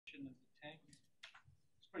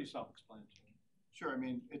pretty self-explanatory. Sure. I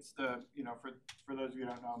mean, it's the, for those of you who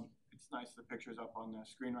don't know, it's nice, the picture's up on the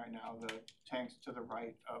screen right now. The tanks to the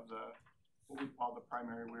right of what we call the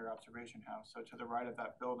primary rear observation house. So to the right of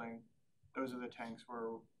that building, those are the tanks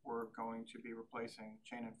where we're going to be replacing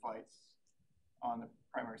chain and flights on the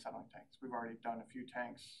primary settling tanks. We've already done a few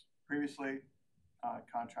tanks previously,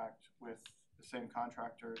 contract with the same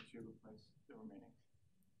contractor to replace the remaining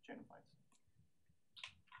chain and flights.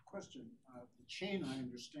 Question, the chain I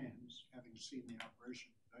understand, having seen the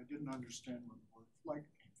operation, I didn't understand where the word flight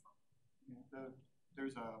came from. Yeah,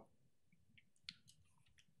 there's a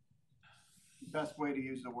best way to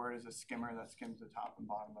use the word is a skimmer that skims the top and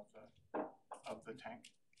bottom of the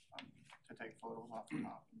tank to take floatables off the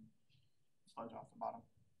top and sludge off the bottom.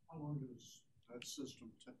 How long does that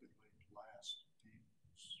system typically last?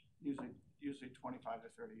 Usually 25 to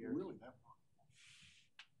 30 years. Really, that long?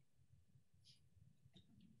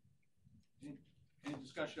 Any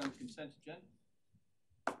discussion on the consent agenda?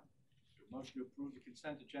 Motion to approve the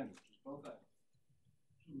consent agenda, which is both items.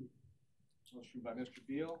 Motion by Mr.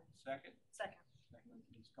 Beal, second. Second. Second by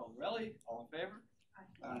Ms. Caldarelli. All in favor?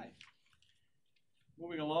 Aye. Aye.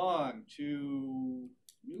 Moving along to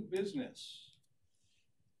new business.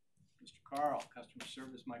 Mr. Carl, customer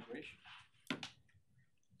service migration.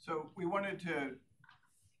 So we wanted to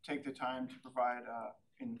take the time to provide,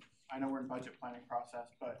 I know we're in budget planning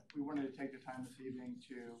process, but we wanted to take the time this evening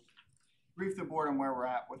to brief the board on where we're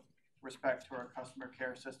at with respect to our customer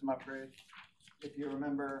care system upgrade. If you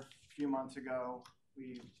remember, a few months ago,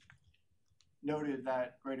 we noted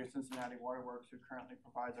that Greater Cincinnati Waterworks, who currently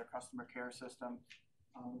provides our customer care system,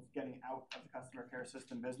 is getting out of the customer care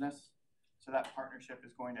system business. So that partnership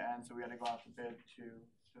is going to end. So we had to go out to bid to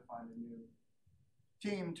find a new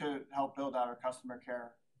team to help build out our customer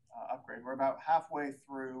care upgrade. We're about halfway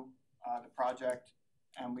through the project,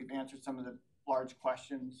 and we've answered some of the large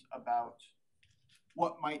questions about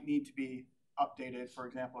what might need to be updated, for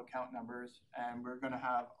example, account numbers. And we're going to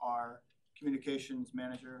have our communications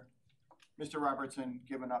manager, Mr. Robertson,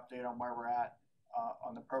 give an update on where we're at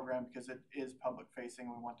on the program, because it is public facing.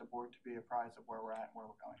 We want the board to be apprised of where we're at and where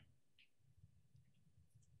we're going.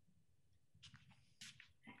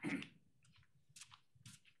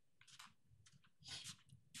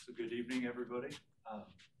 So good evening, everybody.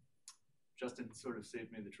 Justin sort of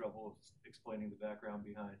saved me the trouble of explaining the background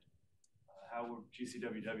behind how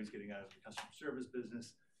GCWW is getting out of the customer service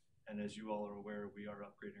business. And as you all are aware, we are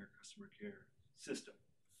upgrading our customer care system.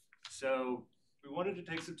 So we wanted to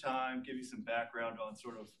take some time, give you some background on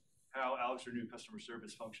sort of how AlexRenew customer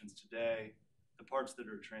service functions today, the parts that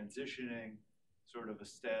are transitioning, sort of a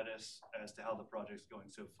status as to how the project's going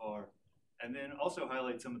so far, and then also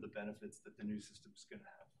highlight some of the benefits that the new system is going to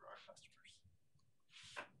have for our customers.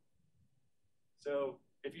 So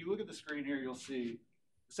if you look at the screen here, you'll see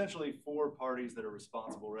essentially 4 parties that are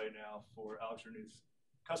responsible right now for AlexRenew's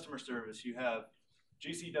customer service. You have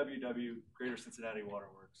GCWW, Greater Cincinnati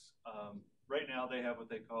Waterworks. Right now they have what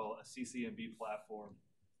they call a CC&B platform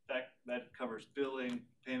that covers billing,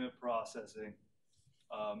 payment processing,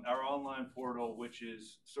 our online portal, which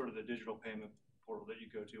is sort of the digital payment portal that you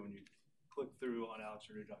go to when you click through on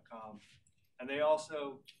AlexRenew.com. And they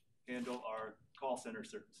also handle our call center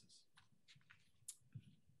services.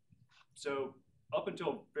 So up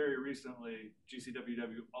until very recently,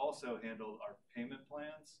 GCWW also handled our payment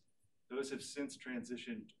plans. Those have since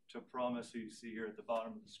transitioned to Promise, who you see here at the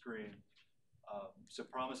bottom of the screen. So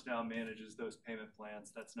Promise now manages those payment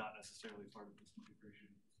plans. That's not necessarily part of this integration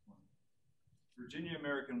at this point. Virginia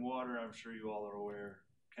American Water, I'm sure you all are aware,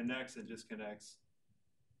 connects and disconnects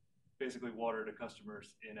basically water to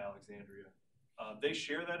customers in Alexandria. They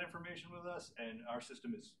share that information with us, and our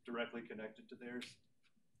system is directly connected to theirs.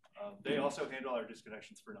 They also handle our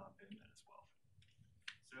disconnections for non-payment as well.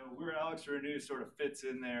 So where AlexRenew sort of fits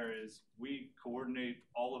in there is we coordinate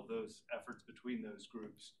all of those efforts between those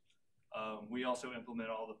groups. We also implement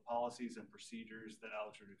all the policies and procedures that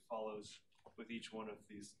AlexRenew follows with each one of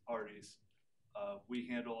these parties. We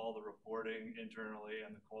handle all the reporting internally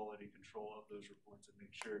and the quality control of those reports and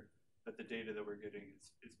make sure that the data that we're getting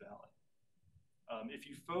is valid. If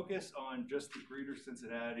you focus on just the Greater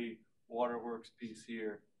Cincinnati Waterworks piece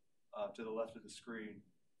here to the left of the screen,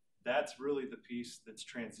 that's really the piece that's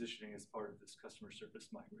transitioning as part of this customer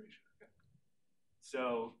service migration. Okay?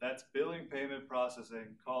 So that's billing, payment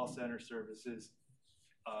processing, call center services,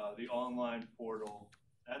 the online portal.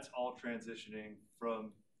 That's all transitioning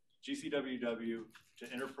from GCWW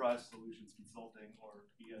to Enterprise Solutions Consulting, or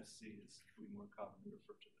ESC as we more commonly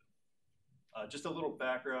refer to them. Just a little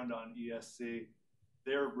background on ESC.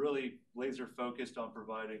 They're really laser focused on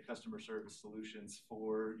providing customer service solutions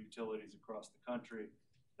for utilities across the country.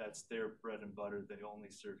 That's their bread and butter. They only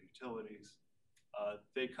serve utilities.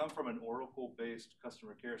 They come from an Oracle-based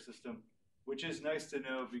customer care system, which is nice to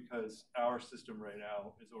know because our system right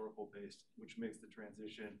now is Oracle-based, which makes the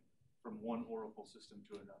transition from one Oracle system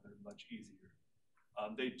to another much easier.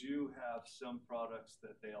 They do have some products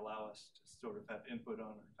that they allow us to sort of have input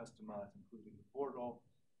on or customize, including the portal,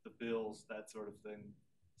 the bills, that sort of thing.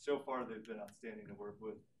 So far, they've been outstanding to work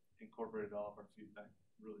with, incorporated all of our feedback,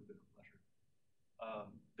 really been a pleasure.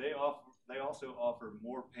 They also offer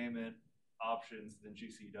more payment options than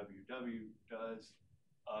GCWW does,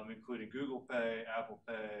 including Google Pay, Apple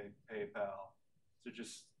Pay, PayPal. So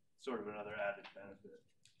just sort of another added benefit.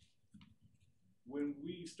 When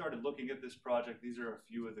we started looking at this project, these are a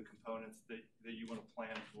few of the components that you want to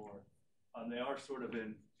plan for. They are sort of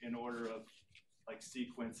in order of like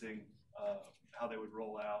sequencing how they would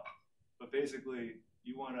roll out. But basically,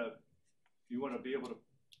 you want to be able to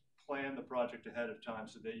plan the project ahead of time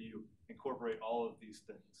so that you incorporate all of these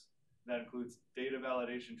things. That includes data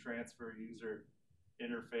validation, transfer, user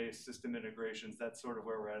interface, system integrations. That's sort of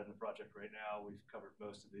where we're at in the project right now. We've covered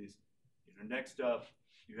most of these. Next up,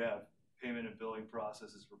 you have payment and billing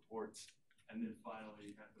processes, reports, and then finally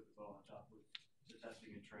you kind of put the bow on top with the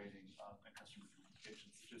testing and training and customer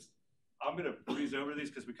communications. I'm going to breeze over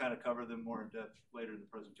these because we kind of cover them more in depth later in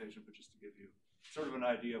the presentation, but just to give you sort of an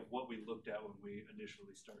idea of what we looked at when we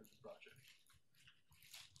initially started the project.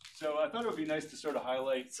 So I thought it would be nice to sort of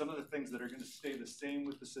highlight some of the things that are going to stay the same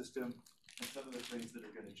with the system and some of the things that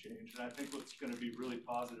are going to change. And I think what's going to be really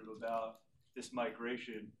positive about this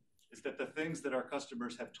migration is that the things that our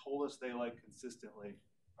customers have told us they like consistently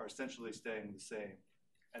are essentially staying the same.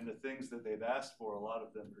 And the things that they've asked for, a lot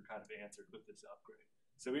of them are kind of answered with this upgrade.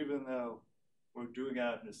 So even though we're doing it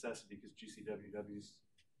out of necessity because GCWW's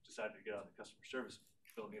decided to get out of the customer service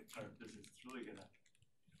building our business, it's really going to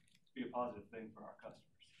be a positive thing for our customers.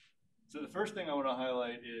 So the first thing I want to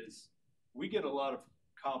highlight is we get a lot of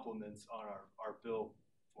compliments on our bill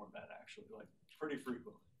format, actually, like pretty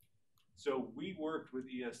frequently. So we worked with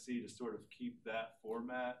ESC to sort of keep that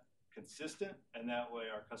format consistent, and that way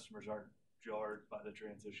our customers aren't jarred by the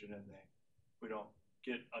transition and we don't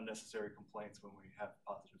get unnecessary complaints when we have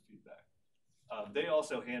positive feedback. They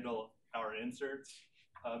also handle our inserts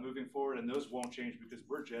moving forward, and those won't change because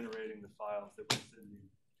we're generating the files that we're sending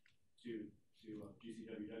to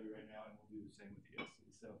GCWW right now, and we'll do the same with ESC.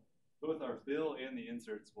 So both our bill and the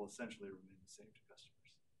inserts will essentially remain the same to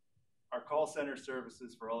customers. Our call center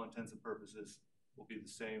services, for all intents and purposes, will be the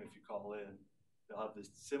same if you call in. They'll have the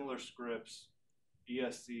similar scripts,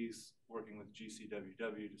 ESCs working with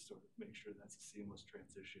GCWW to sort of make sure that's a seamless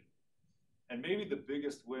transition. And maybe the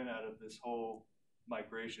biggest win out of this whole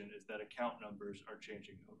migration is that account numbers are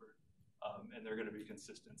changing over, and they're going to be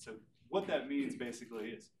consistent. So what that means basically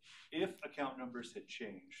is if account numbers had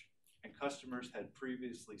changed and customers had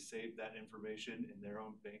previously saved that information in their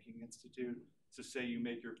own banking institute, so say you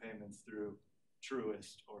make your payments through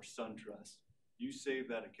Truist or SunTrust, you save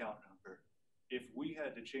that account number. If we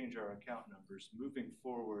had to change our account numbers moving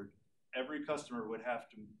forward, every customer would have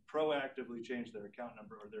to proactively change their account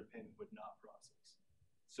number or their payment would not process.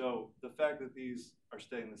 So the fact that these are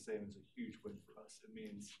staying the same is a huge win for us. It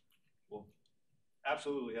means we'll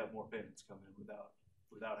absolutely have more payments come in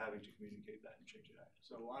without having to communicate that and change it out.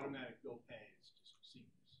 So automatic bill pay is just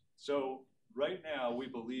seamless. So right now we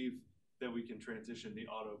believe that we can transition the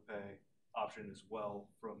auto pay option as well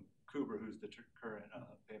from Kuber, who's the current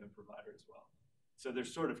payment provider as well. So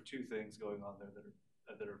there's sort of two things going on there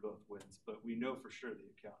that are both wins, but we know for sure the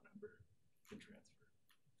account number can transfer.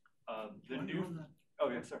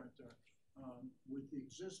 With the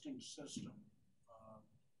existing system,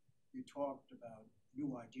 you talked about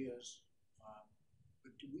new ideas,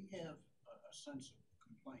 but do we have a sense of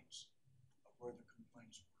complaints, of where the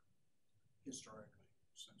complaints were historically,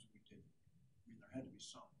 since we did? I mean, there had to be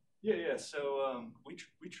some. Yeah. So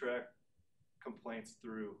we track complaints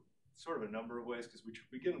through sort of a number of ways because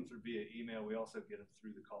we get them through via email. We also get them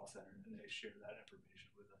through the call center, and they share that information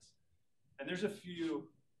with us. And there's a few,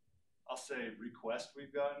 I'll say, requests we've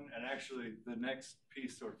gotten, and actually the next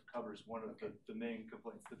piece sort of covers one of the main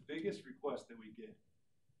complaints. The biggest request that we get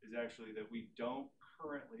is actually that we don't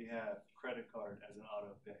currently have credit card as an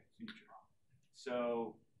auto pay feature.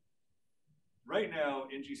 So right now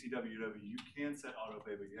in GCWW, you can set auto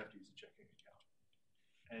pay, but you have to use a checking account.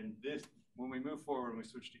 And this, when we move forward and we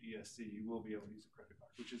switch to ESC, you will be able to use a credit card,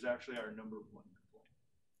 which is actually our #1 complaint.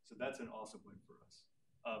 So that's an awesome win for us.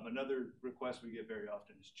 Another request we get very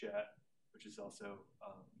often is chat, which is also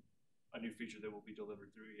a new feature that will be delivered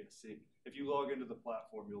through ESC. If you log into the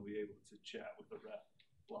platform, you'll be able to chat with the rep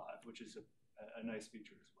live, which is a nice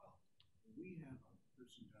feature as well. We have a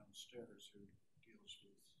person downstairs who deals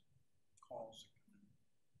with calls that come in,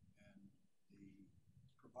 and the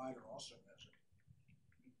provider also has it.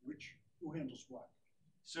 Who handles what?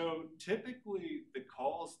 So typically the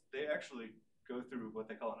calls, they actually go through what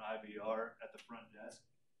they call an IVR at the front desk.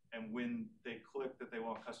 And when they click that they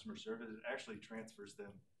want customer service, it actually transfers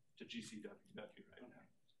them to GCWW right now,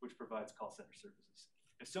 which provides call center services.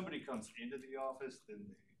 If somebody comes into the office, then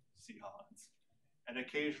they see Hans. And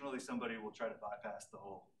occasionally somebody will try to bypass the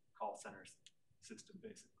whole call center system,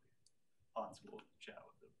 basically. Hans will chat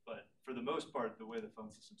with them. But for the most part, the way the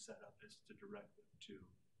phone system's set up is to direct them to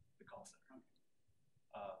the call center.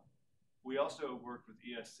 We also worked with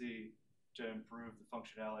ESC to improve the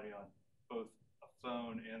functionality on both a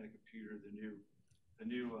phone and the computer. The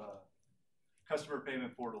new customer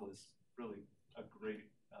payment portal is really a great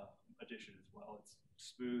addition as well. It's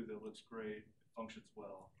smooth, it looks great, it functions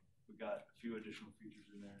well. We got a few additional features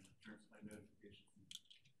in there in terms of notifications and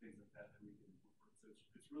things like that that we can incorporate. So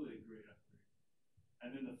it's really a great upgrade.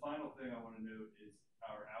 And then the final thing I want to note is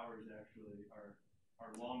our hours actually are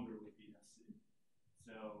longer with ESC.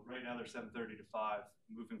 So right now they're 7:30 to 5.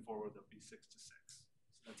 Moving forward, they'll be 6 to 6.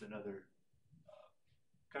 So that's another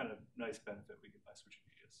kind of nice benefit we get by switching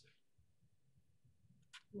to ESC.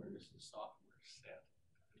 Where is the software set?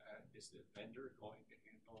 Is the vendor going to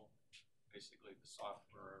handle basically the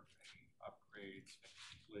software, any upgrades,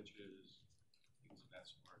 any glitches, things of that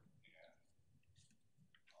sort?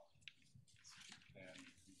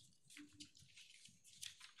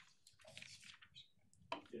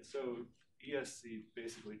 Yeah, so ESC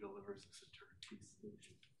basically delivers us a turnkey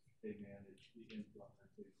solution. They manage the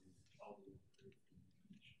in-product, they manage all the upgrades, they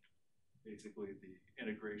manage basically the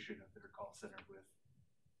integration of their call center with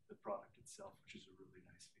the product itself, which is a really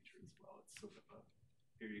nice feature as well. It's sort of a,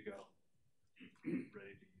 here you go,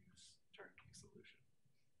 ready to use turnkey solution.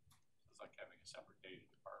 It's like having a separate data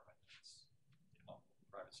department that's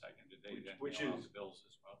private sector. Did they then which mail is, out the bills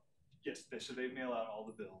as well? Yes, so they mail out all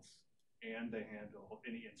the bills and they handle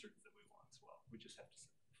any inserts that we want as well. We just have to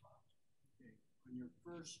send them the file. Okay. On your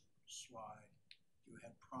first slide, you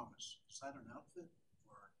had Promise. Is that an outfit,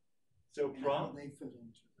 or So how do they fit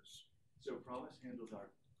into this? So Promise handles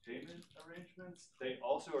our payment arrangements. They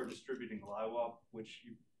also are distributing LIWAP, which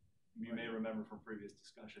you may remember from previous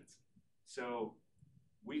discussions. So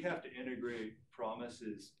we have to integrate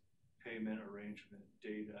Promise's payment arrangement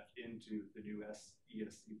data into the new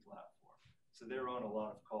ESC platform. So they're on a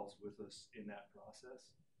lot of calls with us in that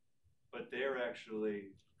process, but they're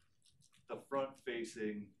actually the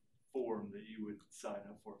front-facing form that you would sign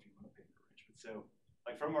up for if you want a payment arrangement. So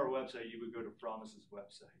like from our website, you would go to Promise's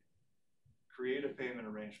website, create a payment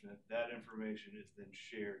arrangement. That information is then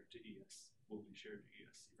shared to will be shared to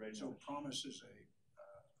ESC. Right So now, Promise is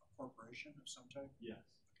a corporation of some type? yes.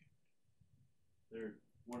 They're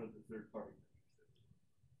one of the third-party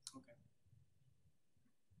vendors. Okay.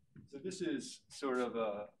 So this is sort of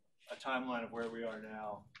a timeline of where we are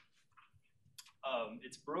now.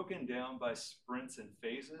 It's broken down by sprints and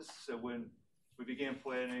phases. So when we began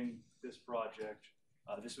planning this project,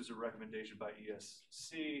 this was a recommendation by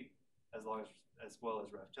ESC as well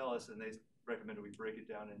as Raftellus, and they recommended we break it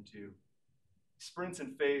down into sprints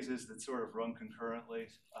and phases that sort of run concurrently.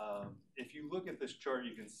 If you look at this chart,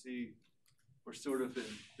 you can see we're sort of in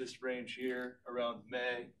this range here around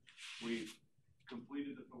May. We've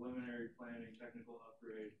completed the preliminary planning, technical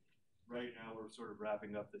upgrade. Right now, we're sort of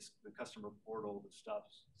wrapping up the customer portal, the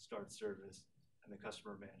start service, and the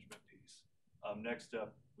customer management piece. Next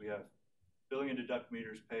up, we have billing and deduct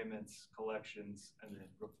meters, payments, collections, and then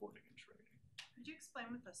reporting and training. Could you explain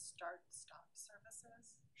what the start-stop service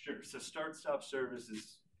is? Sure. So start-stop service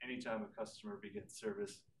is anytime a customer begins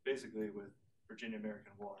service, basically with Virginia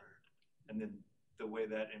American Water, and then the way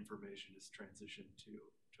that information is transitioned to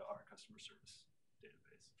our customer service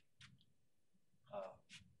database.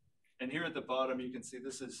 And here at the bottom, you can see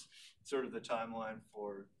this is sort of the timeline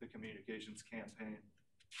for the communications campaign.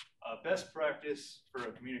 Best practice for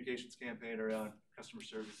a communications campaign around customer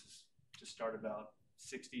service is to start about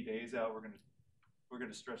 60 days out. We're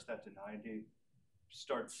gonna stretch that to 90.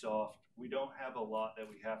 Start soft. We don't have a lot that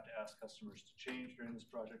we have to ask customers to change during this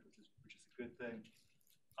project, which is a good thing.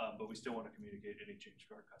 But we still want to communicate any change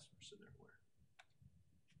to our customers so they're aware.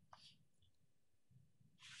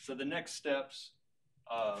 So the next steps,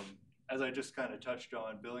 as I just kind of touched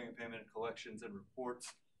on, billing and payment and collections and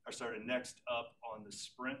reports are started next up on the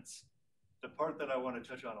sprints. The part that I want to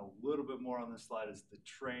touch on a little bit more on this slide is the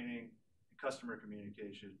training and customer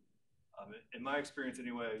communication. In my experience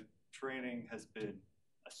anyway, training has been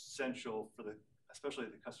essential for especially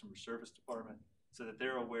the customer service department, so that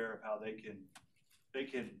they're aware of how they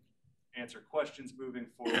can answer questions moving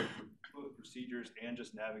forward for both procedures and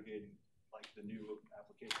just navigating like the new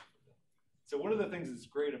application for them. So one of the things that's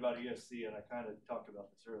great about ESC, and I kind of talked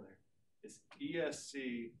about this earlier, is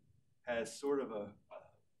ESC has sort of a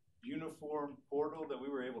uniform portal that we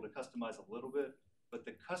were able to customize a little bit, but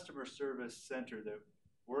the customer service center that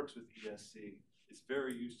works with ESC is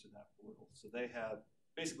very used to that portal. So they have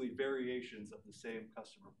basically variations of the same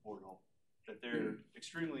customer portal that they're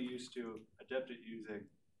extremely used to, adept at using,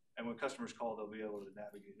 and when customers call, they'll be able to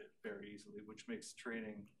navigate it very easily, which makes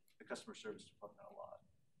training the customer service department a lot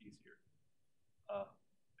easier.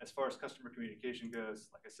 As far as customer communication goes,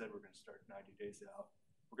 like I said, we're going to start 90 days out.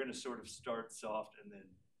 We're going to sort of start soft and then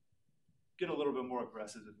get a little bit more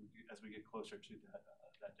aggressive as we get closer to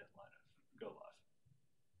that deadline of go live.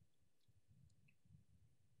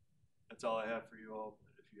 That's all I have for you all,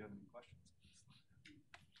 but if you have any questions.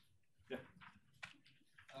 Yeah.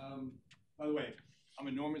 By the way, I'm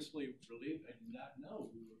enormously relieved. I did not know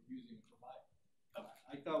we were using a provider.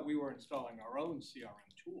 I thought we were installing our own CRM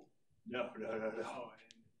tool. No. Oh,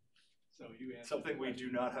 and so you answered Something the we question.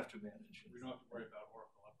 do not have to manage. We don't have to worry about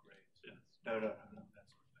Oracle upgrades. Yes. No. That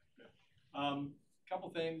sort of thing. Couple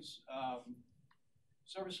things.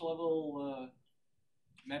 Service level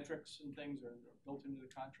metrics and things are built into the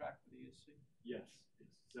contract with ESC. Yes.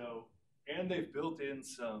 So, and they've built in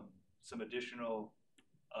some additional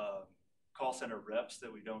call center reps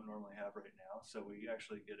that we don't normally have right now. So we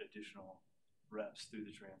actually get additional reps through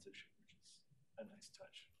the transition, which is a nice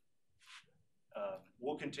touch.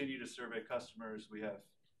 We'll continue to survey customers. We have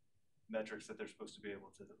metrics that they're supposed to be able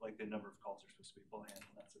to, like the number of calls they're supposed to be able to handle,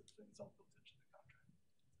 that sort of thing. It's all built into the contract.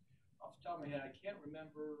 Off the top of my head, I can't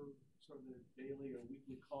remember sort of the daily or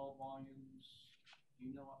weekly call volumes. Do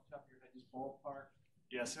you know off the top of your head, just ballpark?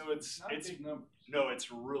 Yeah, so it's big numbers. No, it's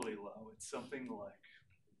really low. It's something like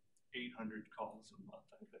 800 calls a month,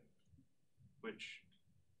 I think. Which,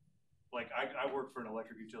 like, I work for an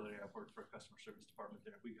electric utility. I've worked for a customer service department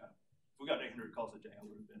there. If we got 800 calls a day, I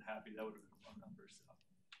would have been happy. That would have been a low number. So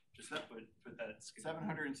just put that at scale.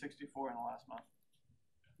 764 in the last month.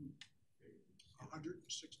 164?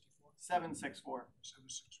 764.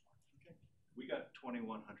 764, okay. We got 2,100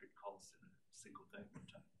 calls in a single day one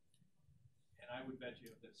time. And I would bet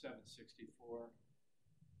you that 764,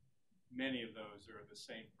 many of those are the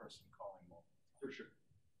same person calling multiple times. For sure.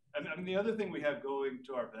 I mean, the other thing we have going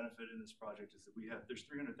to our benefit in this project is that there's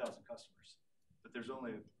 300,000 customers, but there's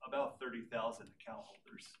only about 30,000 account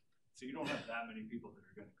holders. So you don't have that many people that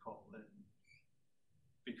are going to call in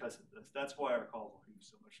because of this. That's why our call volume is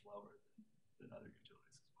so much lower than other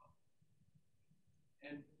utilities as well.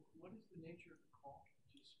 And what is the nature of the call?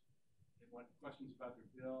 Just they want questions about their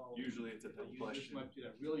bill. Usually it's a Did I dumb use question.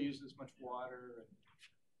 Did I really use this much water?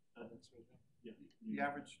 And that sort of thing. Yeah. The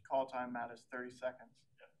average call time, Matt, is 30 seconds.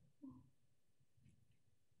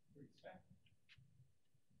 30 seconds.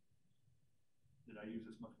 Did I use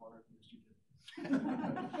as much water? Yes, you did.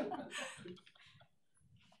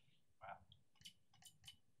 Wow.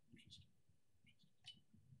 Interesting.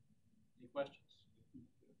 Any questions?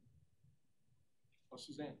 Oh,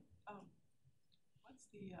 Suzanne. What's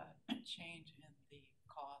the change in the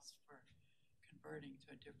cost for converting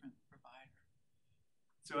to a different provider?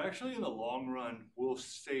 So actually in the long run, we'll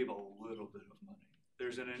save a little bit of money.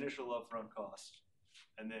 There's an initial upfront cost,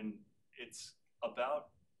 and then it's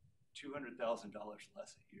about $200,000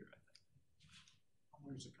 less a year, I think. How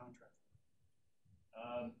long is the contract?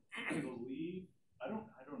 I believe I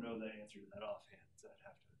don't know the answer to that offhand. So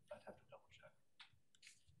I'd have to double check.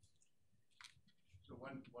 So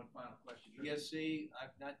one final question. ESC,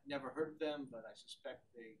 I've never heard of them, but I suspect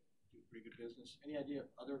they do pretty good business. Any idea of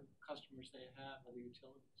other customers they have, other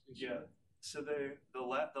utilities they serve? So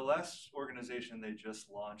the last organization they just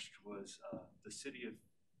launched was the city of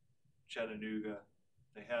Chattanooga.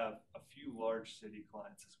 They have a few large city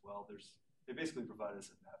clients as well. They basically provide us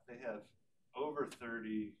a map. They have over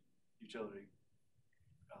 30 utility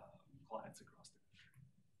clients across the country.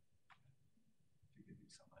 To give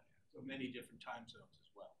you some idea. So many different time zones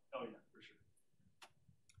as well. Oh yeah, for sure.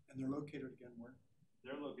 And they're located again where?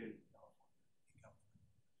 They're located in California. In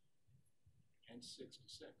California. And 6 to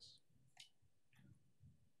 6.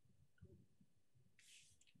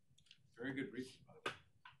 Very good reason, by the way.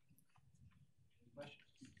 Any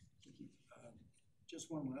questions?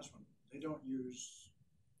 Just one last one. They don't use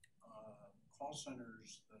call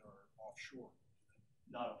centers that are offshore.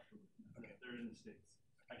 Not offshore. Okay. They're in the States.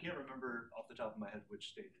 I can't remember off the top of my head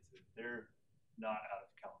which state is it. They're not out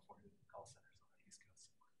of California. The call center's on the East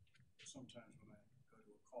Coast somewhere. Sometimes when I go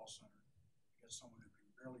to a call center, I get someone who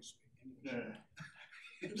can barely speak English. No.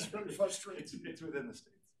 It's really frustrating. It's within the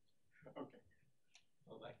States. Okay.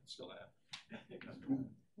 Well, that can still happen.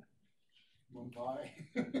 Mumbai.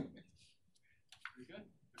 Very good.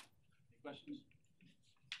 Any questions?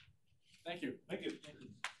 Thank you. Thank you.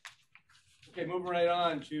 Okay, moving right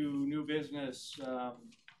on to new business.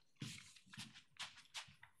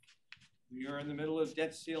 We are in the middle of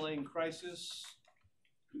debt ceiling crisis.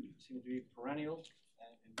 Seems to be perennial,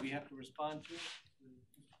 and we have to respond to it.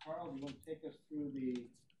 Mr. Carl, do you want to take us through the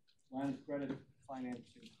line of credit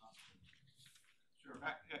financing options? Sure.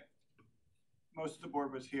 Most of the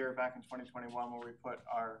board was here back in 2021 where we put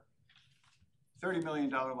our $30 million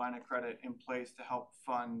line of credit in place to help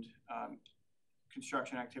fund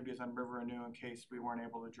construction activities on RiverRenew in case we weren't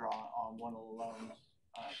able to draw on one of the loans.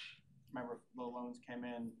 Remember, the loans came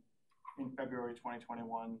in February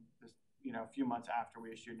 2021, just, a few months after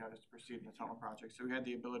we issued notice to proceed in the tunnel project. So we had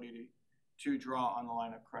the ability to draw on the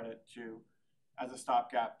line of credit as a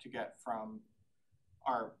stopgap to get from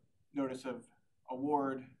our notice of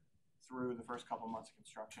award through the first couple months of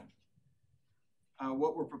construction.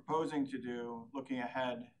 What we're proposing to do, looking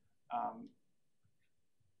ahead, I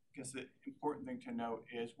guess the important thing to note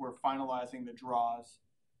is we're finalizing the draws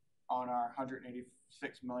on our $186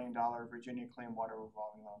 million Virginia Clean Water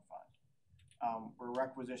Revolving Loan Fund. We're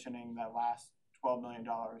requisitioning the last $12 million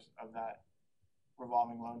of that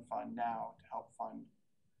revolving loan fund now to help fund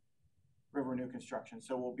RiverRenew construction.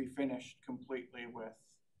 So we'll be finished completely with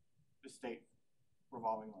the state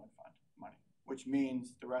revolving loan fund money, which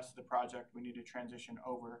means the rest of the project we need to transition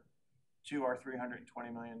over to our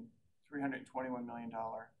 $321 million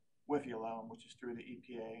WIFIA loan, which is through the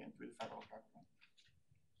EPA and through the federal government.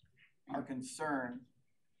 Our concern,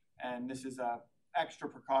 and this is a extra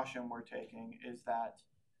precaution we're taking, is that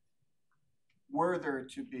were there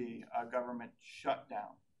to be a government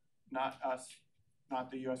shutdown, not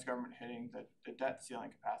the U.S. government hitting the debt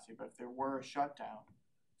ceiling capacity, but if there were a shutdown,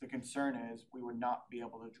 the concern is we would not be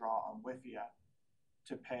able to draw on WIFIA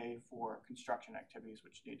to pay for construction activities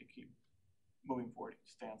which need to keep moving forward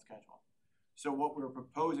to stay on schedule. So what we're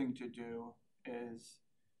proposing to do is,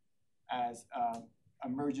 as an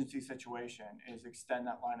emergency situation, is extend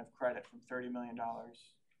that line of credit from $30 million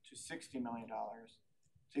to $60 million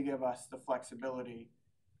to give us the flexibility,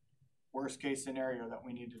 worst case scenario, that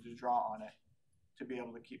we needed to draw on it to be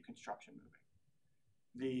able to keep construction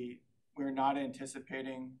moving. We're not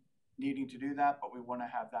anticipating needing to do that, but we want to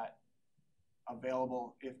have that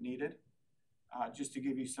available if needed. Just to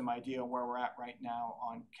give you some idea where we're at right now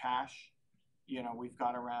on cash, we've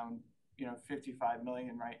got around, $55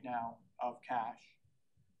 million right now of cash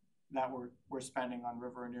that we're spending on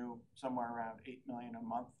RiverRenew, somewhere around $8 million a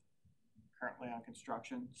month currently on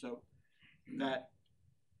construction. So that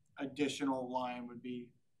additional line would be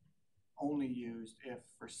only used if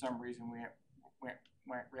for some reason we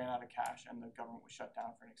ran out of cash and the government was shut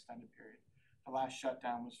down for an extended period. The last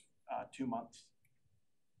shutdown was 2 months.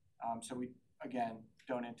 So we, again,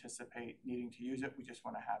 don't anticipate needing to use it. We just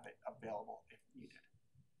want to have it available if needed.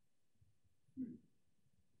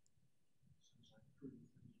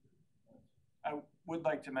 I would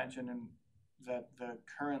like to mention that the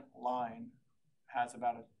current line has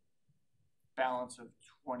about a balance of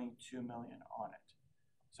 $22 million on it.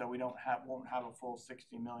 So we won't have a full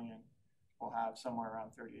 $60 million. We'll have somewhere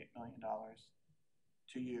around $38 million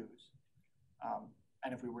to use.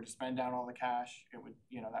 And if we were to spend down all the cash, it would,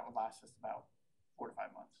 that would last us about 4 to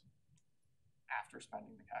 5 months after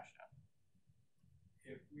spending the cash down.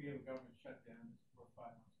 If we have a government shutdown, 4 or 5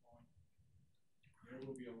 months going, there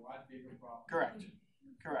will be a lot bigger problem. Correct.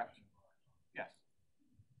 Yes.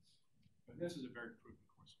 But this is a very prudent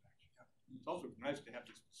course of action. Yeah. It's also nice to have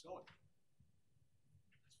this facility.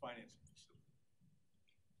 This financing facility.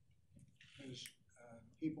 As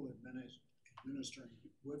people administering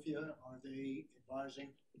WIFIA, are they advising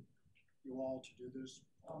you all to do this?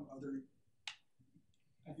 Other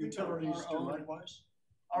utilities do likewise?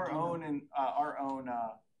 Our own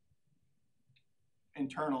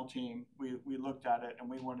internal team, we looked at it and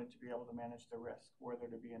we wanted to be able to manage the risk were there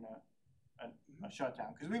to be a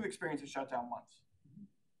shutdown, because we've experienced a shutdown once,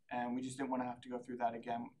 and we just didn't want to have to go through that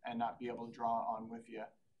again and not be able to draw on WIFIA.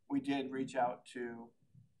 We did reach out to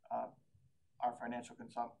our financial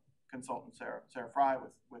consultant, Sarah Fry,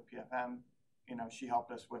 with PFM. She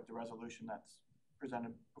helped us with the resolution that's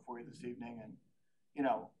presented before you this evening, and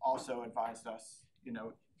also advised us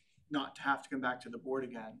not to have to come back to the board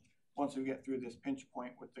again once we get through this pinch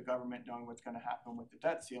point with the government knowing what's going to happen with the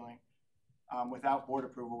debt ceiling. Without board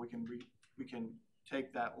approval, we can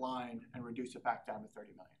take that line and reduce it back down to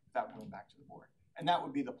 $30 million without going back to the board. And that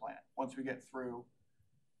would be the plan. Once we get through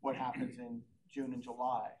what happens in June and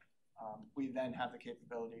July, we then have the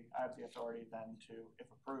capability, I have the authority then to, if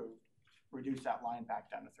approved, reduce that line back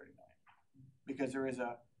down to 30 million. Because there is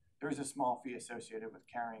a small fee associated with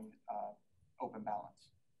carrying open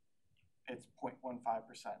balance. It's 0.15%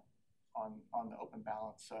 on the open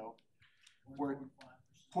balance, so we're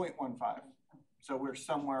 0.15. So we're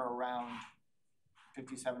somewhere around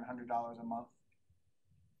 $5,700 a month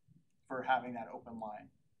for having that open line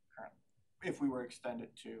currently, if we were extended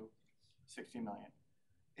to 60 million.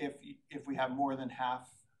 If we have more than half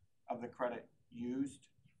of the credit used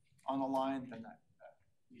on the line, then that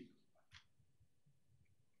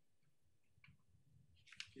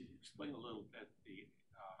Can you explain a little bit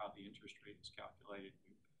how the interest rate is calculated?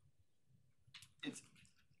 it's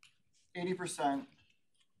 80%.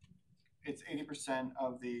 It's 80%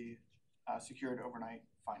 of the secured overnight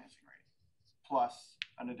financing rate, plus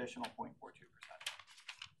an additional 0.42%.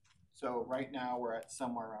 So right now we're at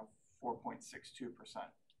somewhere around 4.62%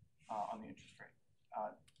 on the interest rate.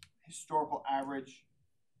 Historical average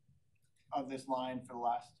of this line for the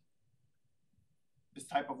last, this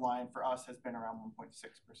type of line for us has been around 1.6%.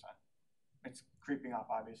 It's creeping up,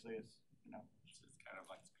 obviously, as you know. It's kind of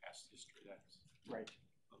like past history. That's right.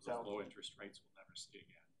 Those low interest rates we'll never see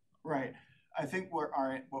again. Right. I think what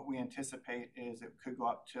we anticipate is it could go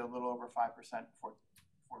up to a little over 5% before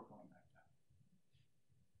going back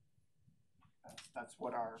down. That's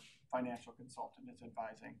what our financial consultant is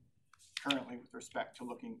advising currently with respect to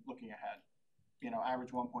looking ahead. You know,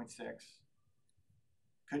 average 1.6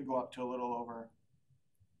 could go up to a little over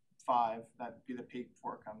 5. That'd be the peak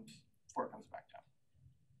before it comes back down.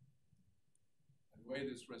 The way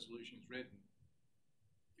this resolution is written,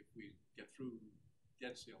 if we get through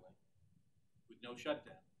debt ceiling with no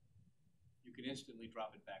shutdown, you can instantly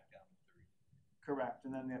drop it back down to 30. Correct.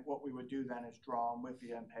 And then what we would do then is draw them with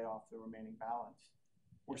you and pay off the remaining balance.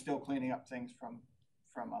 We're still cleaning up things from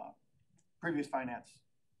previous finance,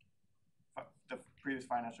 the previous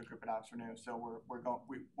financial group at AlexRenew. So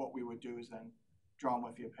what we would do is then draw them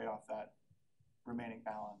with you, pay off that remaining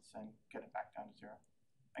balance, and get it back down to 0,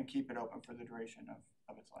 and keep it open for the duration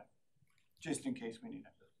of its life, just in case we need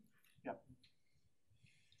it. Yep.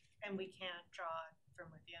 And we can't draw from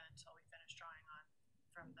within until we finish drawing on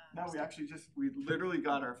from the. No, we literally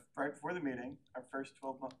got right before the meeting, our first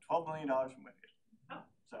 $12 million from with you. Oh.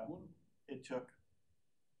 So it took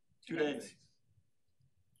 2 days.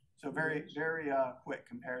 So very, very quick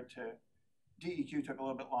compared to DEQ took a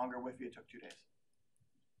little bit longer, with you it took 2 days.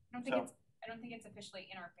 I don't think it's officially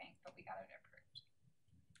in our bank, but we got it approved.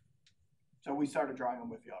 So we started drawing them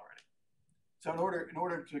with you already. So in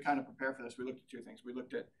order to kind of prepare for this, we looked at 2 things.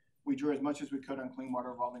 We drew as much as we could on Clean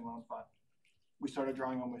Water Revolving Loan Fund. We started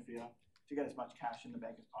drawing them with you to get as much cash in the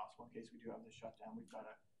bank as possible in case we do have this shutdown. We've got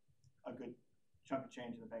a good chunk of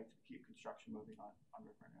change in the bank to keep construction moving on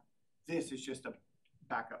River now. This is just a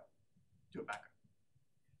backup to a backup.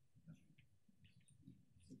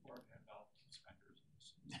 It's important to have belt suspenders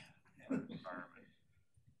in the environment.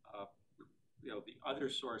 The other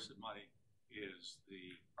source of money is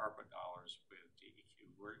the ARPA dollars with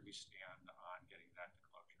DEQ. Where do we stand on getting that to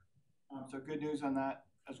closure? So good news on that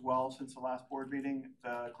as well. Since the last board meeting,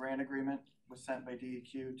 the grant agreement was sent by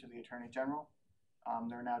DEQ to the Attorney General.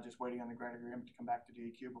 They're now just waiting on the grant agreement to come back to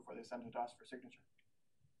DEQ before they send it to us for signature.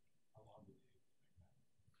 How long do they take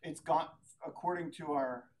that? It's gone according to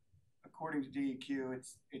DEQ.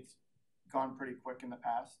 It's gone pretty quick in the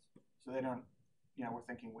past, so they don't. We're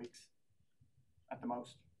thinking weeks at the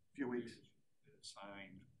most, a few weeks.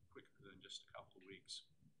 Signed quicker than just a couple of weeks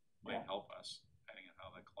might help us, depending on how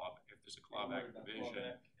if there's a clawback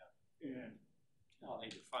provision, and how they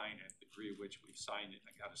define it, the degree which we've signed it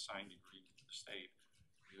and got a signed agreement with the state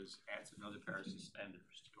adds another pair of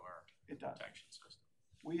suspenders to our protection system.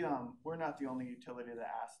 We're not the only utility that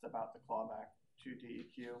asked about the clawback to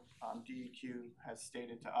DEQ. DEQ has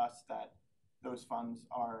stated to us that those funds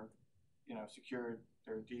are, secured.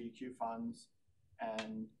 They're DEQ funds,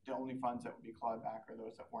 and the only funds that would be clawed back are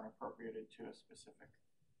those that weren't appropriated to a specific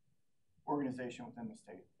organization within the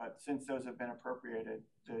state. But since those have been appropriated,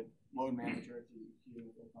 the loan manager at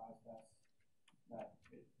DEQ advised us that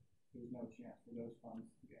there's no chance for those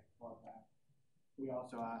funds to get clawed back. We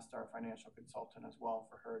also asked our financial consultant as well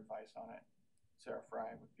for her advice on it, Sarah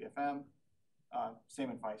Fry with PFM.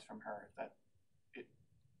 Same advice from her, that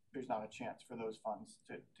there's not a chance for those funds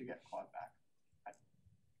to get clawed back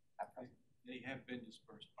at present. They have been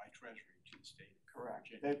dispersed by Treasury to the state. Correct.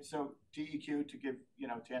 So DEQ,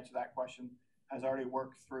 to answer that question, has already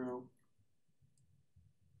worked through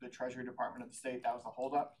the Treasury Department of the state. That was the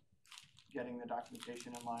holdup, getting the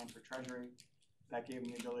documentation in line for Treasury. That gave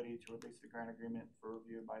them the ability to release the grant agreement for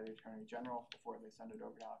review by the Attorney General before they send it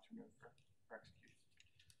over to AlexRenew for execution.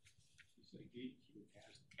 So DEQ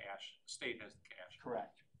has the cash, the state has the cash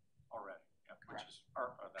Correct. already, yeah, which Correct. is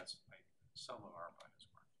ARPA, that's like some of ARPA as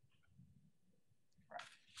well.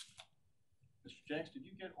 Mr. Jenks, did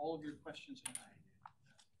you get all of your questions in?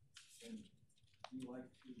 And would you like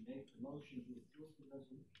to make the motion to approve the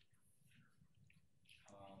resolution?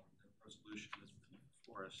 The resolution is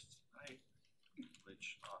before us tonight,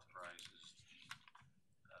 which authorizes the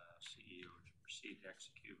CEO to proceed to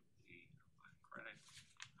execute the line of credit.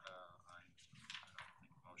 I don't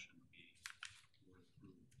think motion would be to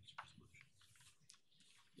approve this resolution.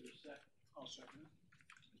 There's a second. I'll second it.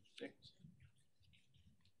 Mr. Dickinson.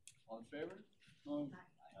 All in favor?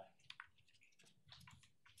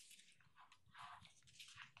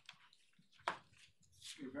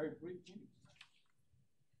 A very brief meeting.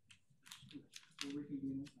 We'll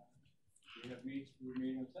reconvene. We have we're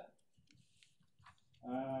meeting on Saturday.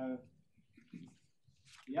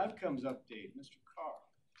 The outcomes update, Mr. Carr.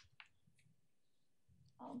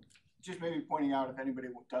 Just maybe pointing out if anybody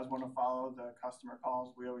does want to follow the customer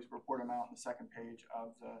calls, we always report them out on the second page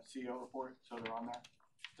of the CEO report, so they're on there,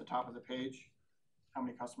 at the top of the page, how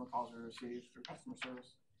many customer calls we received through customer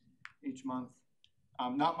service each month.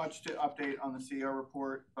 Not much to update on the CEO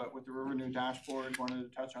report, but with the AlexRenew dashboard, wanted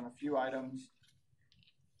to touch on a few items.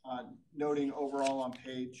 Noting overall on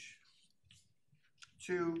page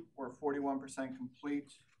 2, we're 41%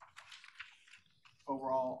 complete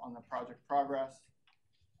overall on the project progress.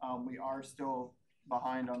 We are still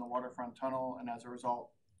behind on the waterfront tunnel, and as a result,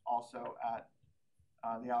 also at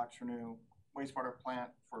the AlexRenew wastewater plant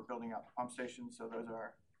for building out the pump station. So those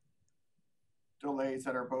are delays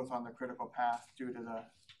that are both on the critical path due to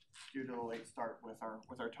the late start with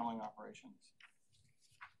our tunneling operations.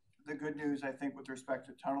 The good news, I think, with respect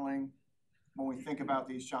to tunneling, when we think about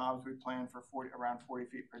these jobs, we plan for around 40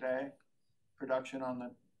 feet per day. Production on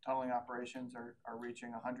the tunneling operations are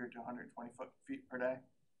reaching 100 to 120 feet per day,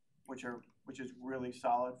 which is really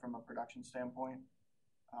solid from a production standpoint.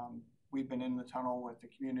 We've been in the tunnel with the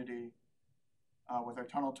community, with our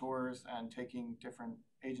tunnel tours and taking different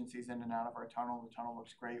agencies in and out of our tunnel. The tunnel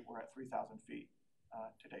looks great. We're at 3,000 feet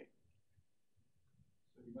to date.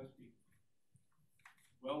 So you must be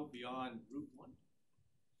well beyond Route 1.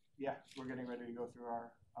 Yeah, we're getting ready to go through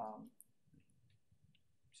our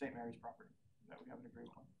St. Mary's property that we have an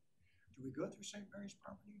agreement on. Do we go through St. Mary's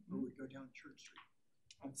property or we go down Church Street?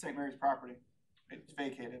 On St. Mary's property, it's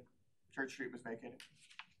vacated. Church Street was vacated.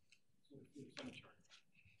 So it's the cemetery.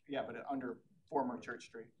 Yeah, but under former Church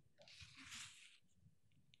Street.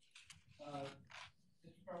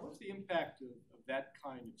 Mr. Carr, what's the impact of that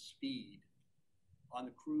kind of speed on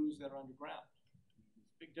the crews that are underground? There's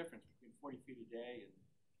a big difference between 40 feet a day and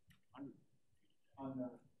 100 feet a day. On the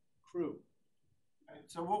crew.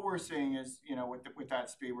 So what we're seeing is, with that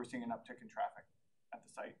speed, we're seeing an uptick in traffic at the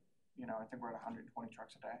site. I think we're at 120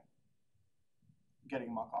 trucks a day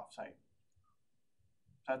getting muck off site.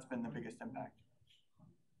 That's been the biggest impact.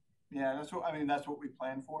 Yeah, that's what we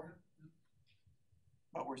planned for.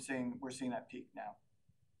 But we're seeing that peak now.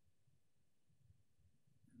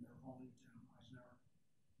 And they're hauling down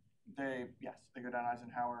Eisenhower? They go down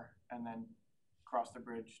Eisenhower and then cross the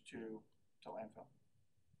bridge to landfill.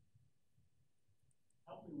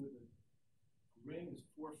 Help me with a ring is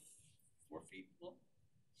four feet long.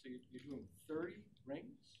 So you're doing 30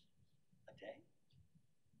 rings a day?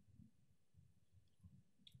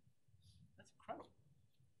 That's incredible.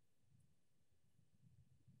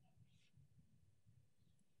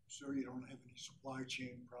 So you don't have any supply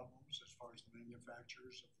chain problems as far as the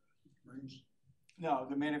manufacturers of the rings? No,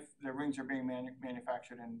 the rings are being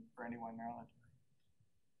manufactured in Brandywine, Maryland.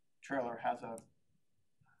 Trailer has a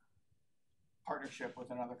partnership with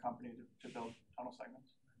another company to build tunnel segments.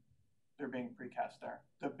 They're being precast there.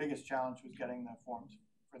 The biggest challenge was getting the forms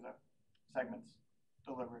for the segments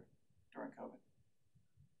delivered during COVID.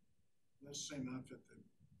 That's the same outfit that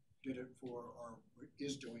did it for, or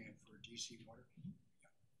is doing it for DC Water. Yeah.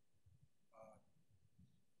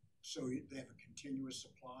 So they have a continuous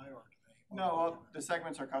supply, or do they? No, the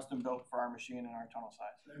segments are custom built for our machine and our tunnel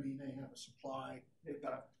size. I mean, they have a supply. They've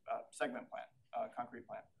got a segment plant, a concrete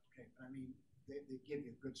plant. Okay, I mean, they give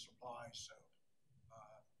you good supply, so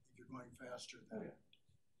if you're going faster than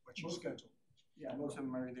what you scheduled. Yeah, most of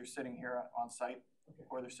them are either sitting here on site, Okay.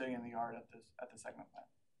 or they're sitting in the yard at the segment plant.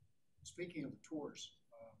 Speaking of the tours,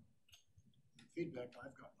 the feedback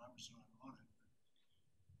I've gotten, I was not on it,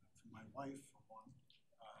 but from my wife, for one,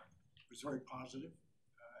 was very positive.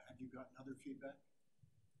 Have you gotten other feedback?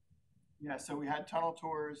 Yeah, so we had tunnel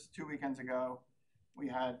tours 2 weekends ago. We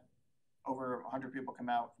had over 100 people come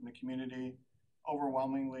out from the community.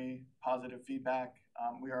 Overwhelmingly positive feedback.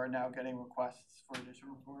 We are now getting requests for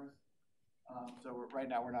additional tours. So right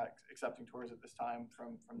now, we're not accepting tours at this time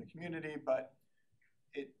from the community, but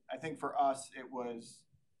I think for us, it was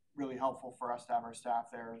really helpful for us to have our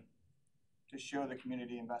staff there to show the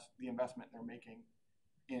community the investment they're making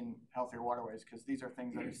in healthier waterways, because these are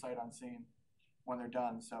things that are sight unseen when they're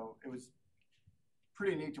done. So it was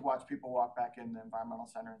pretty neat to watch people walk back in the environmental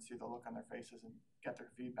center and see the look on their faces and get their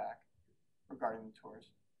feedback regarding the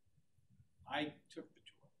tours. I took the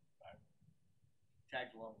tour. I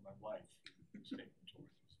tagged along with my wife, who's taking the tours.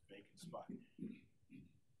 It was a vacant spot.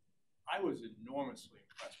 I was enormously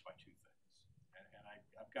impressed by two things, and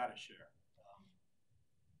I've got to share.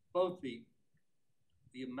 Both the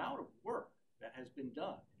amount of work that has been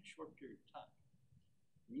done in a short period of time.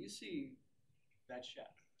 When you see that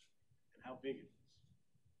shaft and how big it is,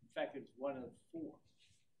 in fact, it's one of 4.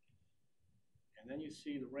 And then you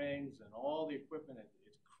see the rings and all the equipment,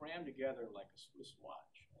 it's crammed together like a Swiss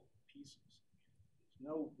watch, all the pieces. There's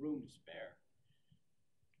no room to spare.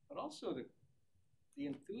 But also the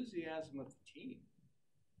enthusiasm of the team.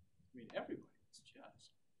 I mean, everybody was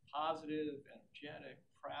just positive, energetic,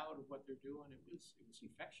 proud of what they're doing. It was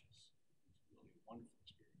infectious. It was really a wonderful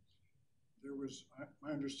experience. There was,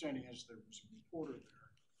 my understanding is there was a reporter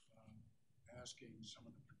there asking some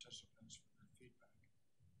of the participants for their feedback.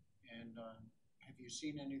 And have you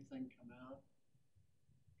seen anything come out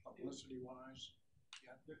publicity-wise?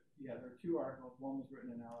 Yeah, there are 2 articles. One was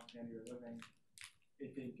written in Alexandria Living.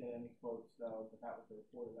 It didn't get any quotes though, but that was the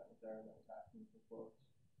reporter that was there that was asking for quotes.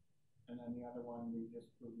 And then the other one, we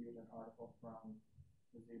just reviewed an article from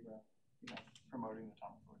the Zebra, promoting the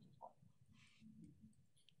tunnel tours as well.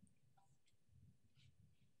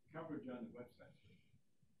 Coverage on the website.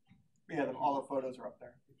 Yeah, all the photos are up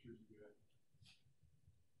there. Pictures are good.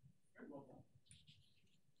 Very well done.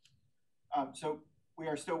 So we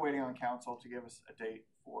are still waiting on council to give us a date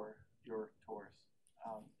for your tours.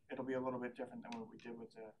 It'll be a little bit different than what we did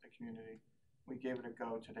with the community. We gave it a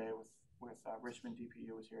go today with Richmond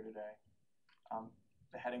DPU was here today.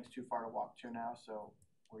 The heading's too far to walk to now, so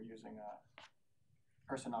we're using a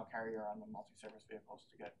personnel carrier on the multi-service vehicles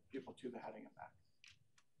to get people to the heading and back.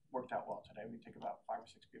 Worked out well today. We take about 5 or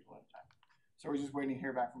 6 people at a time. So we're just waiting to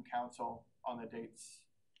hear back from council on the dates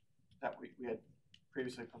that we had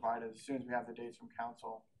previously provided. As soon as we have the dates from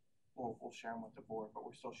council, we'll share them with the board, but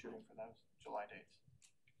we're still shooting for those July dates.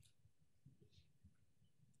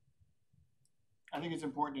 I think it's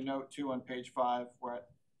important to note too on page 5, we're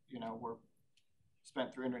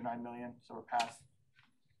spent $309 million, so we're past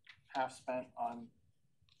half spent on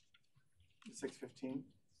the 615.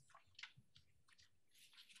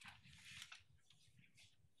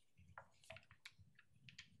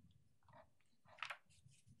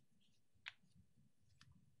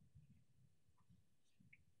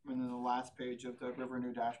 And then the last page of the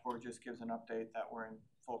AlexRenew dashboard just gives an update that we're in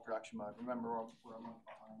full production mode. Remember, we're a month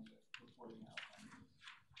behind reporting out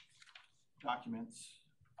documents.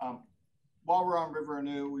 While we're on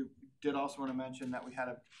AlexRenew, we did also want to mention that we had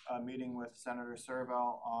a meeting with Senator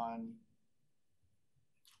Serval on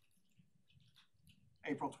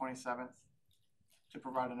April 27th to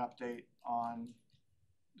provide an update on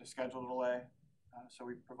the schedule delay. So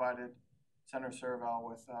we provided Senator Serval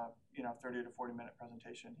with 30 to 40 minute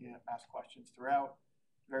presentation. He asked questions throughout,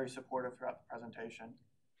 very supportive throughout the presentation.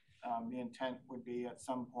 The intent would be at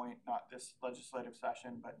some point, not this legislative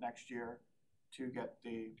session, but next year, to get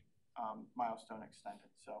the milestone extended.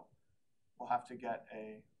 So we'll have to get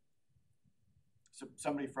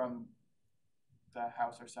somebody from the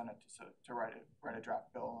House or Senate to write a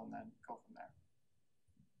draft bill and then go from there.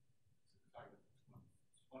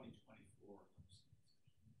 2024.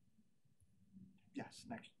 Yes,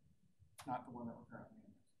 next, not the one that we're currently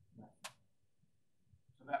in. Next.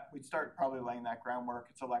 So that we'd start probably laying that groundwork.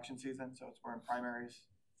 It's election season, so we're in primaries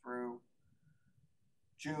through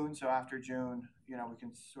June. So after June, we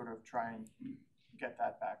can sort of try and get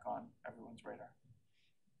that back on everyone's radar.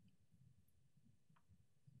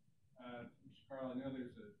 Mr. Carl, I know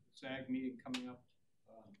there's a SAG meeting coming up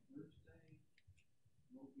Thursday.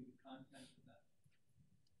 What will be the content of that?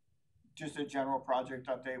 Just a general project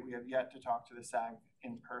update. We have yet to talk to the SAG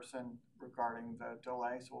in person regarding the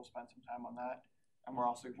delay, so we'll spend some time on that. And we're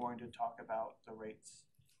also going to talk about the rates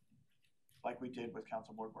like we did with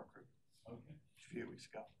Council Board Work Group a few weeks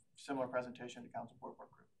ago. Similar presentation to Council Board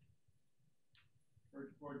Work Group.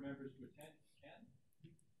 Urge board members to attend, can,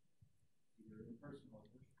 either in person or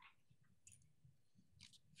virtual.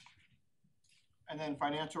 And then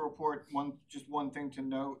financial report, just one thing to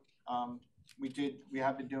note, we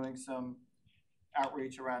have been doing some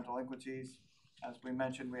outreach around delinquencies. As we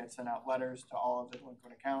mentioned, we had sent out letters to all of the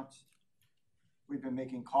delinquent accounts. We've been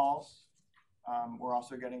making calls. We're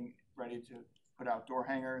also getting ready to put out door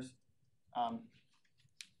hangers.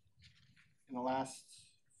 In the last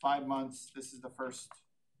 5 months, this is the first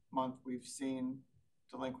month we've seen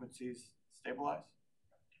delinquencies stabilize.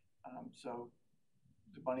 So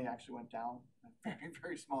the money actually went down a very,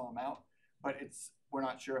 very small amount, but we're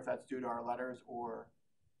not sure if that's due to our letters or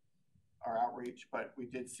our outreach, but we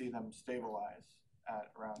did see them stabilize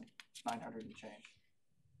at around 900 and change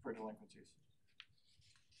for delinquencies.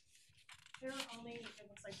 It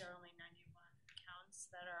looks like there are only 91 accounts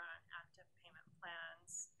that are on active payment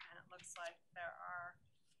plans, and it looks like there are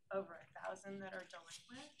over 1,000 that are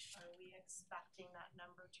delinquent. Are we expecting that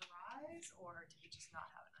number to rise, or do we just not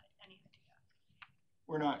have any idea?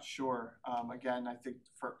 We're not sure. Again, I think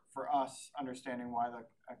for us, understanding why the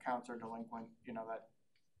accounts are delinquent, you know, that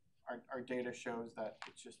our data shows that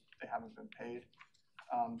it's just they haven't been paid.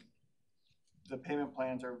 The payment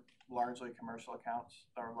plans are largely commercial accounts.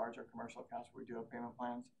 There are larger commercial accounts where we do have payment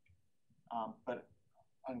plans, but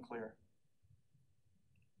unclear.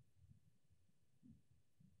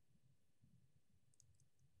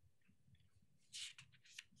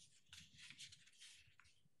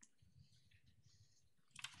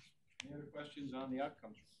 Any other questions on the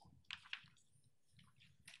outcomes report?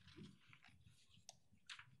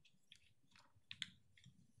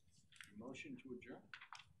 Motion to adjourn?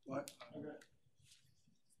 What? Okay.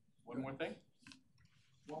 One more thing?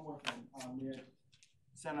 One more thing. We had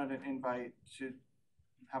sent out an invite to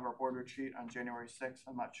have our board retreat on January 6th.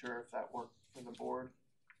 I'm not sure if that worked for the board.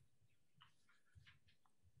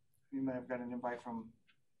 You may have got an invite from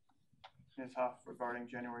Ms. Huff regarding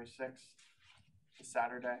January 6th, the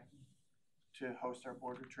Saturday, to host our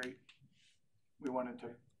board retreat. We wanted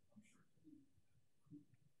to.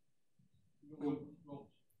 We'll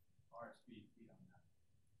RSVP on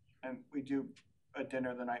that. And we do a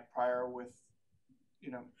dinner the night prior with,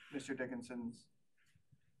 you know, Mr. Dickinson's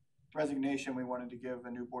resignation. We wanted to give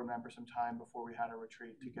a new board member some time before we had a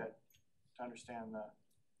retreat to understand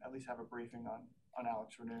at least have a briefing on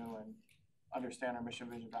AlexRenew and understand our mission,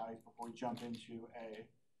 vision, values before we jump into a,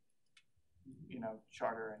 you know,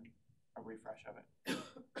 charter and a refresh of it.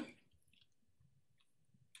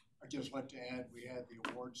 I'd just like to add, we had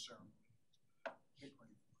the awards ceremony.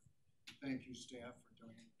 Thank you, staff, for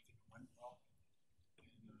doing it. I think it went well.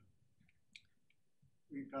 And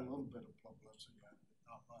we got a little bit of publicity out of it,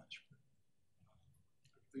 not much, but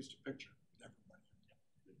at least a picture with everybody.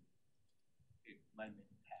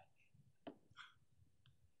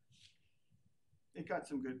 It got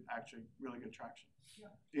some good, actually, really good traction.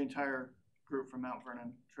 Yeah. The entire group from Mount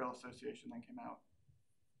Vernon Trail Association then came out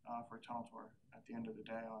for a tunnel tour at the end of the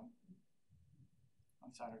day on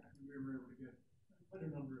Saturday. We were able to get quite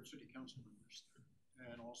a number of city council members there,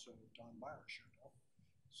 and also Don Byer showed up.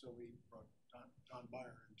 So we brought Don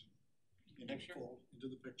Byer into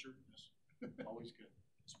the picture. Yes. Always good.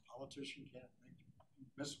 As a politician, can't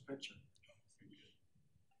miss a picture.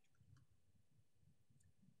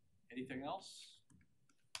 Anything else?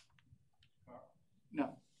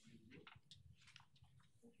 No.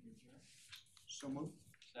 So moved.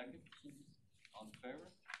 Second? All in favor?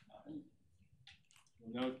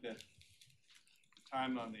 You'll note that the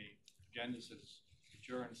time on the agenda says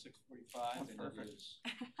adjourn 6:45 and it is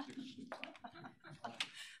 6:45.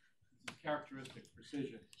 Characteristic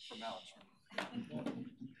precision from Alex.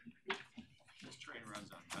 This train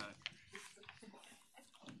runs on time.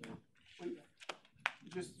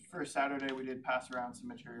 Just for Saturday, we did pass around some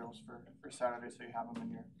materials for Saturday, so you have them in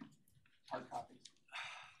your hard copies.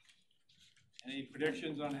 Any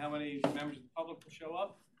predictions on how many members of the public will show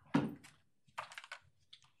up? In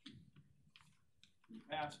the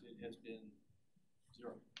past, it has been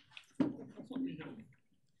 0.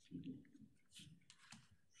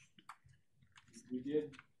 We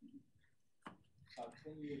did about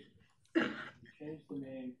 10 years ago. We changed the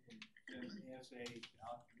name from ASA to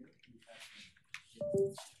AlexRenew.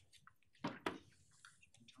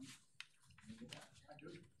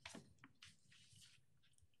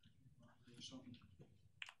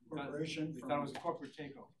 Corporation. We thought it was a corporate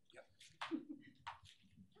takeover. Yep.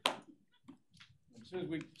 As soon as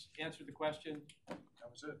we answered the question, That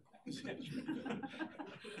was it.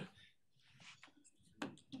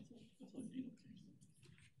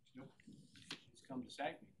 it's come to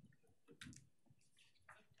SAG.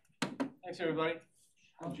 Thanks, everybody.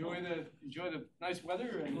 Enjoy the nice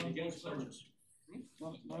weather and getting started.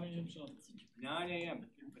 9 a.m. 9 a.m.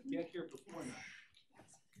 But get here before 9.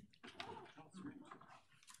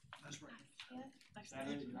 That's right.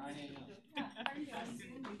 Saturday, 9 a.m. Yeah, how are you doing?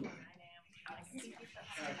 9 a.m. Coffee.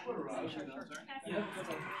 Oh,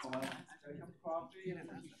 good.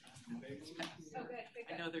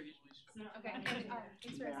 I know they're usually. Okay. Okay,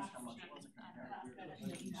 thanks for asking.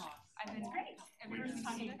 I've been great. Everyone's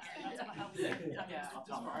talking to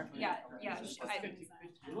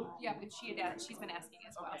Yeah, but she's been asking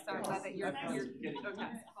as well, so I'm glad that you're okay.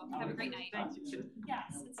 Well, have a great night.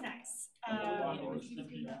 Yes, it's nice. Yeah.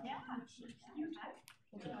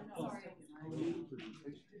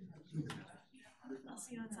 I'll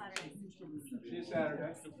see you on Saturday. See you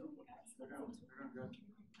Saturday.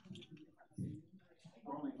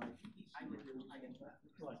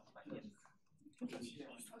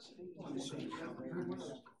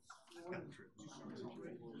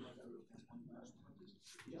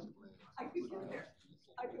 I could go there.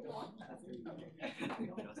 I could walk past it.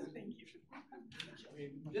 Thank you. I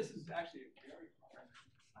mean, this is actually a very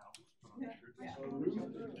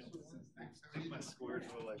I think my scores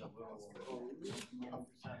were like a little.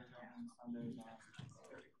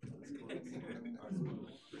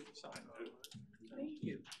 Thank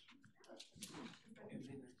you.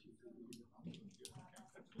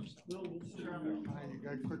 Hi, you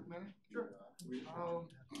got a quick minute? Sure.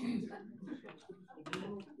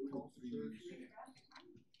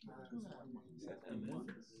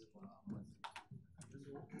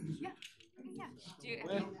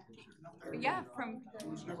 Yeah, from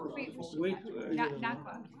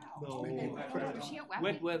Nakba. No. Was she at Web?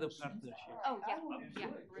 Wet weather partnership. Oh, yeah.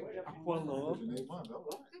 Aqualoa,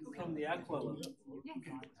 from the Aqualoa.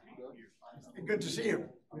 Good to see you.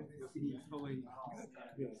 Well,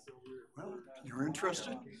 you're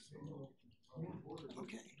interested?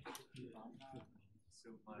 Okay. So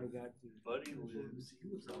my buddy lives.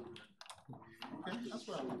 Okay, that's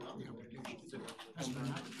what I'm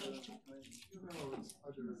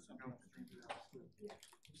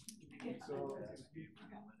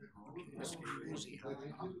It's crazy how they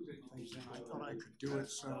put things in. I thought I could do it,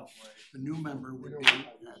 so the new member would be at,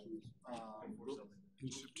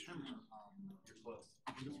 in September.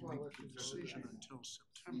 I don't make the decision until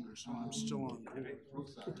September, so I'm still on board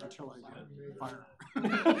until I get fired.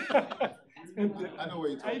 I know what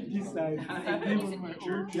you're I talking about. decided to give him my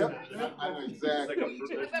own. Yep, I know exactly. I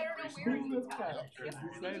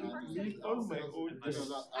better know where you I decided to leave on my own. I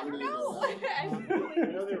don't know.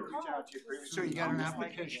 So you got an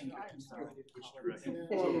application? Which direction?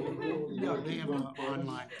 No, they have an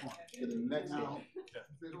online form. For the next one,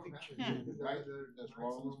 right, that's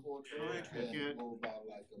wrong for Try to get, go about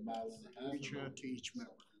like a mile and a half. reach out to each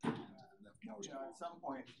member. at some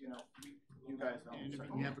point, you guys know. And if you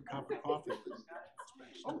can have a cup of coffee with them.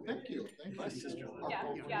 Oh, thank you, thank you. My sister lives.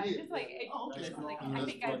 Yeah, just like, I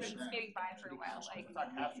think I've been That's skating by for a while, like,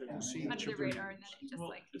 And see under each the of them. radar, and then it just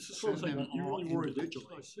like. It's the sort of Send thing them you all really worry individually,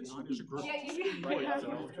 not as a group. Yeah.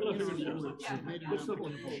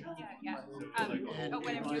 And But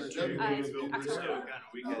when I'm if doing, you- October, Still kind of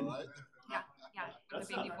weekend. yeah, with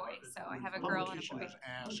a baby boy, so I have a girl and a boy. Politicians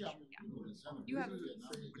ask, You have,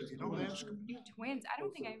 but if you don't ask them. you have twins, I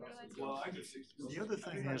don't think I realized. Well, I could see. The other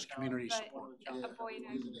thing is community But support. a boy and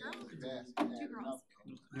a girl, 2 girls.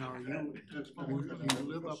 Now, you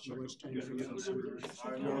live up in West Indian.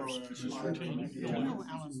 You know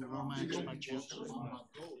Alan Lomax by chance?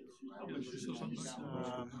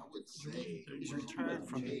 He's retired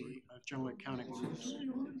from the general accounting office.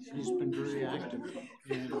 He's been very active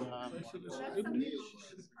in,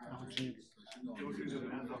 Alexander.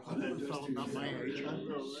 Fellow about my age.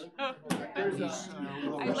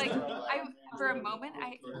 For a moment,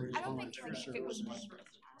 I don't think like if it was like.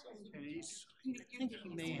 And I think he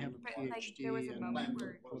may have a But like there was a PhD moment in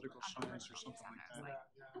where political science or something I like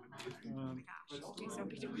was that. like, please don't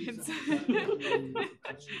be twins.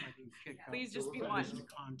 Please just be one.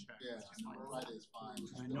 Contact. Yeah, Friday is fine.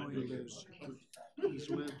 I know he's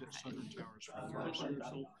lived at Southern Towers for years.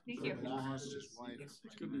 Thank you. He lost his wife.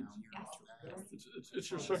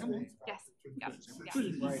 It's your second one? Yes,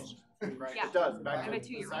 yes, Right, Yeah. it does. I have a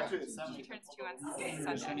 2-year-old. She turns 2 on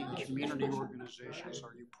Sunday. Any community organizations,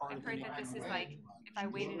 are you part I've of heard any? that this is like, if I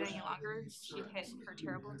waited any longer, she'd hit her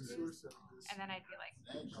terrible twos, and then I'd be like,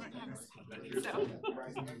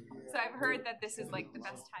 so I've heard that this is like the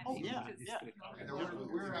best time. Oh, yeah, because- yeah.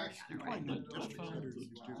 We're actually quite justified.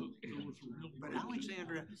 But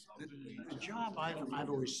Alexandra, the job I've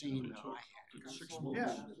always seen, I had 6 months.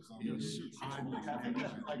 Yeah. I'm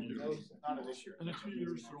Not an issue. And in 2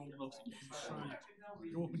 years, they're old enough to decide,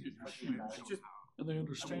 go and get your chance. And they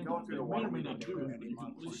understand going that through they the may or water may meter not do it, but you can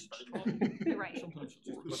at least talk. Right. Sometimes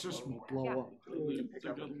it's The system will blow up.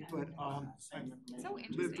 But I've So lived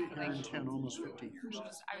interesting, here in like, town almost 50 years.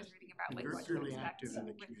 I was reading about And like very what to fairly expect active in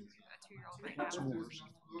the with community. a 2-year-old right Lots now. more.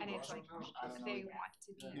 And it's like, they want to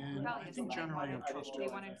be And I rebellious, think and generally I'm trusted. they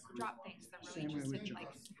wanna drop things, they're really Same way interested with in like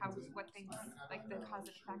John. how, what things, like the cause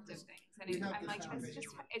and effect of things. And I'm like, it's just,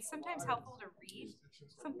 it's sometimes helpful to read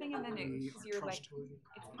something and then We cause are you're like, trusted.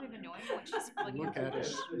 it's kind of annoying when she's flipping Look at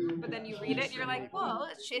us. but then you read it and you're like, well,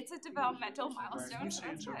 it's a developmental milestone, so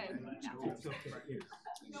that's good.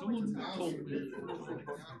 Someone told me,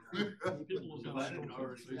 people have got strong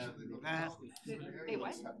conversations. That, They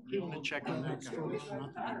what? given a check on that guy,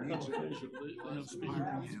 not that he needs it,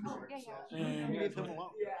 hiring him, and leave him alone.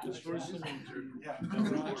 It's very similar to, Yeah. to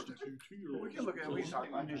 2-year-olds. We can look at it, we can talk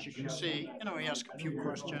about And it. as you can see, we ask a few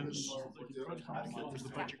questions. The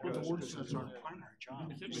budget goes, because that's our primary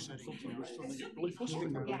job, is setting. Sometimes they're starting to get really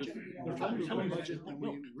frustrated about it. Yeah. They're trying to tell The me budget, then we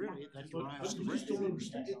really, that drives the I just don't rate.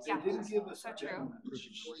 understand. Yeah, so true.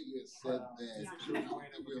 Said that.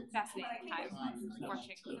 Fascinating time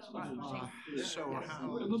watching. So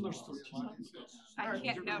how, And then there's 13. I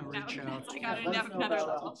can't, you're no, gonna no, reach out I to got them. another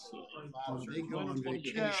level. they go on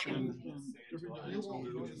vacation Every day. in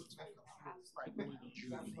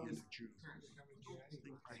June, the end of June.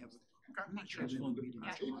 I have, I'm not sure if they have a meeting in July,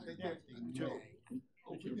 I think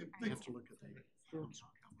they may. I have to look at the council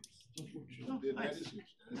calendar.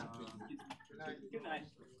 Good night.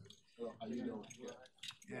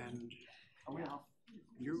 And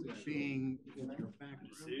you being with your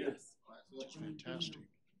faculty, which is fantastic.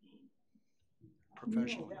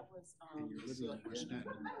 Professional, and you're living in West End.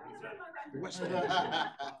 West End,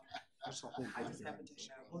 that's the whole Telling you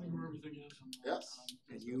where everything is. Yes.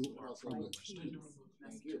 and you are from West End.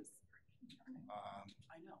 Thank you. I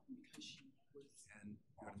know, because she was, And you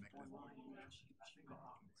gotta make that line.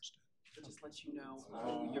 it just lets you know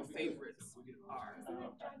who your favorites are. I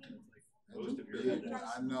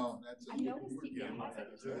know, that's a. I noticed it, Yeah. once I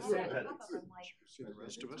just saw that pop up, I'm like, See the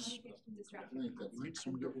rest of us, distracted. we need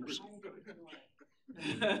some numbers.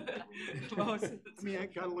 Most of I mean, I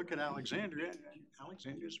gotta look at Alexandria.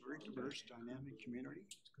 Alexandria's a very diverse, dynamic community.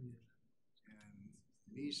 And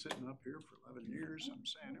me sitting up here for 11 years, I'm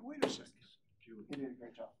saying, wait a second. You did a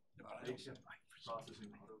great job.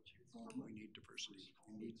 We need diversity.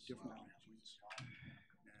 We need different viewpoints.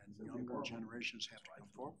 And younger generations have to come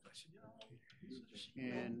forward.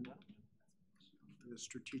 And the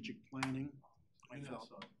strategic planning, I felt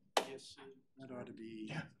that ought to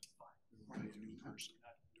be by a new person.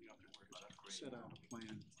 Set out a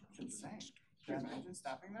plan for the next, Can you imagine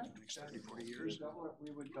staffing that? next 30, 40 years.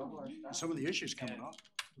 We would double our And staff. some of the issues coming up,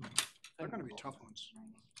 they're gonna be tough ones.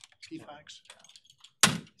 PFAS,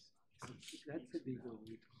 That's a big one.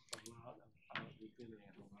 We talk a lot about within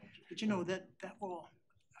animals. but that will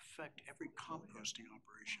affect every composting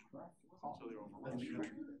operation in the country.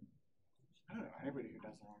 I don't know anybody who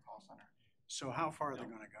doesn't want a call center. So how far are they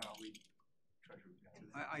gonna go?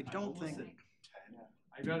 I don't think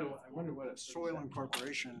I wonder what it's. soil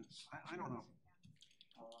incorporation, I don't know,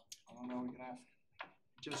 I don't know, we can ask.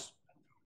 just